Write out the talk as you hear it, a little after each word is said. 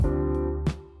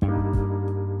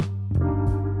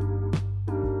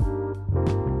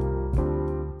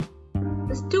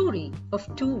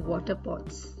of two water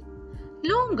pots.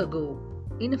 Long ago,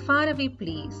 in a faraway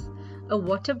place, a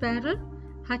water barrel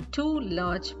had two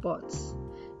large pots.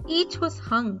 Each was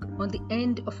hung on the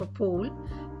end of a pole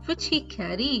which he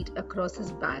carried across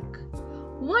his back.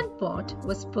 One pot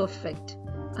was perfect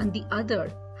and the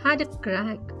other had a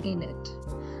crack in it.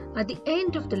 At the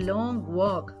end of the long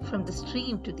walk from the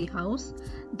stream to the house,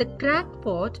 the cracked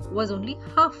pot was only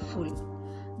half full.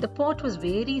 The pot was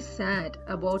very sad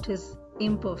about his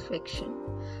imperfection.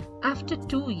 After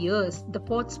 2 years, the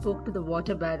pot spoke to the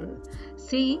water barrel,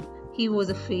 saying he was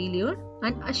a failure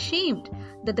and ashamed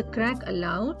that the crack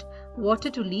allowed water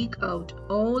to leak out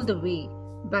all the way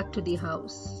back to the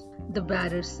house. The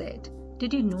barrel said,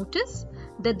 "Did you notice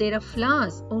that there are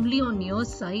flowers only on your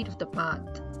side of the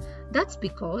path? That's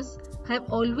because I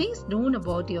have always known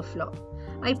about your flaw.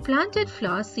 I planted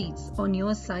flower seeds on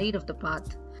your side of the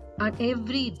path, and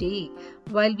every day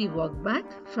while we walked back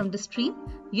from the stream,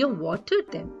 you watered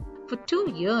them. For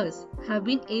 2 years, I have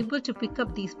been able to pick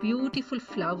up these beautiful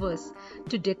flowers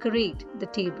to decorate the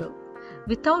table.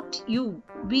 Without you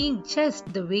being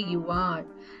just the way you are,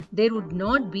 there would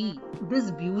not be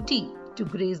this beauty to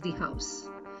grace the house."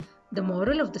 The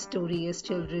moral of the story is,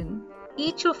 children,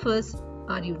 each of us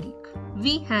are unique.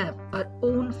 We have our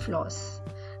own flaws.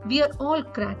 We are all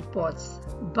cracked pots,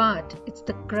 but it's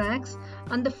the cracks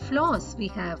and the flaws we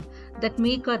have that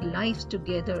make our lives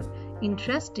together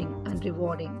interesting and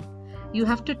rewarding. You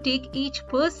have to take each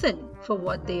person for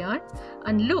what they are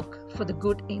and look for the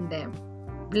good in them.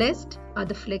 Blessed are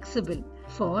the flexible,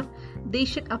 for they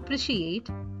should appreciate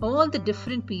all the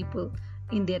different people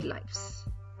in their lives.